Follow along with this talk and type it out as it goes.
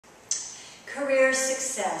Career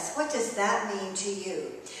success, what does that mean to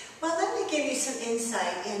you? Well, let me give you some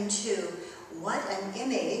insight into what an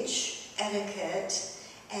image, etiquette,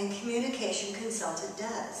 and communication consultant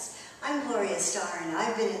does. I'm Gloria Starr, and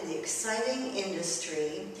I've been in the exciting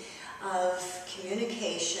industry of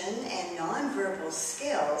communication and nonverbal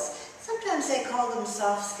skills. Sometimes they call them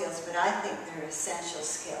soft skills, but I think they're essential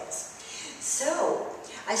skills. So,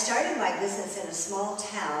 I started my business in a small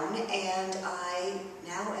town, and I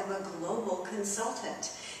now am a global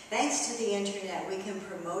consultant. Thanks to the internet, we can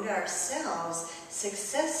promote ourselves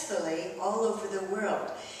successfully all over the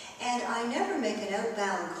world. And I never make an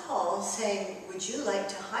outbound call saying, would you like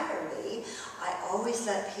to hire me? I always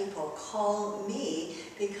let people call me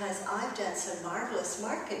because I've done some marvelous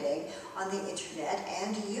marketing on the internet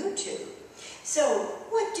and YouTube. So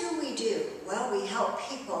what do? Well, we help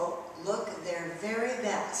people look their very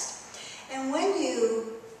best. And when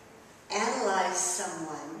you analyze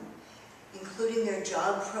someone, including their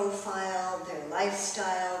job profile, their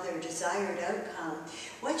lifestyle, their desired outcome,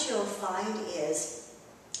 what you'll find is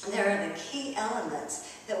there are the key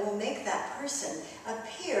elements that will make that person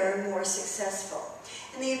appear more successful.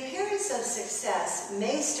 And the appearance of success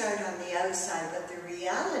may start on the outside, but the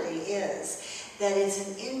reality is that it's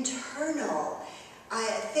an internal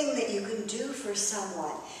thing that you can do for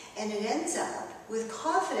someone, and it ends up with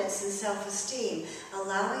confidence and self-esteem,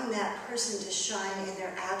 allowing that person to shine in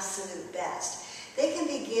their absolute best. They can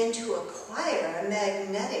begin to acquire a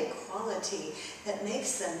magnetic quality that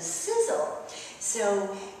makes them sizzle.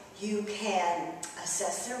 So you can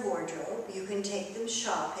assess their wardrobe, you can take them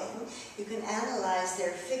shopping, you can analyze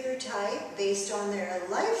their figure type based on their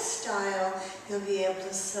lifestyle. You'll be able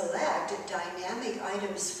to select dynamic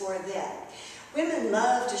items for them. Women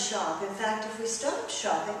love to shop. In fact, if we stop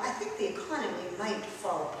shopping, I think the economy might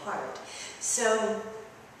fall apart. So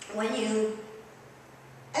when you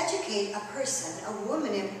educate a person, a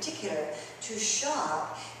woman in particular, to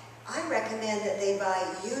shop, I recommend that they buy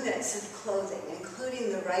units of clothing,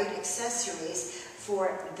 including the right accessories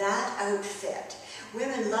for that outfit.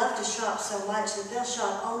 Women love to shop so much that they'll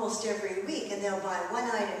shop almost every week, and they'll buy one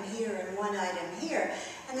item here and one item here.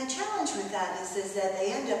 And the challenge with that is that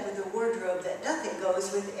they end up with a wardrobe that nothing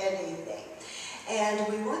goes with anything. And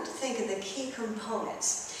we want to think of the key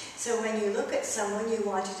components. So when you look at someone, you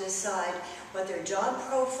want to decide what their job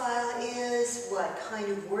profile is, what kind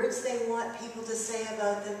of words they want people to say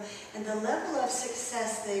about them, and the level of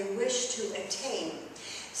success they wish to attain.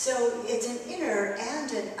 So it's an inner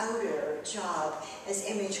and an outer job as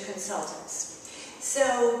image consultants.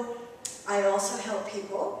 So I also help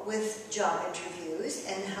people with job interviews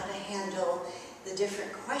and how to handle the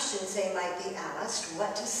different questions they might be asked,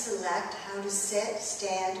 what to select, how to sit,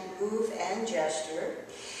 stand, move, and gesture.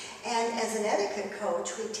 And as an etiquette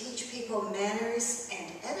coach, we teach people manners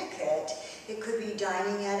and etiquette. It could be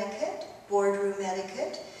dining etiquette, boardroom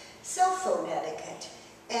etiquette, cell phone etiquette,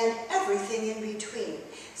 and everything in between.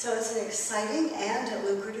 So it's an exciting and a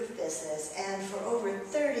lucrative business, and for over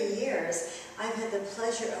 30 years, I've had the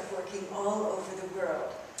pleasure of working all over the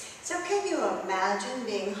world. So can you imagine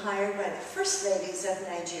being hired by the First Ladies of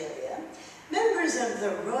Nigeria, members of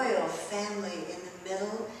the royal family in the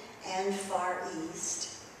Middle and Far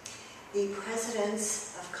East, the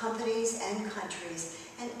presidents of companies and countries,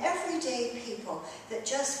 and everyday people that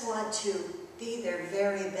just want to be their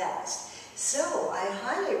very best? So I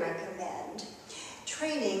highly recommend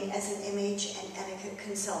training as an image and etiquette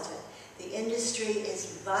consultant. The industry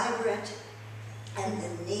is vibrant and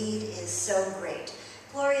the need is so great.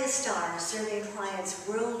 Gloria Starr, serving clients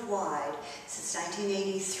worldwide since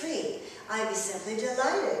 1983. I'd be simply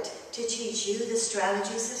delighted to teach you the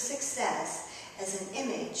strategies of success as an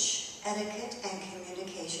image, etiquette, and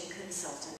communication consultant.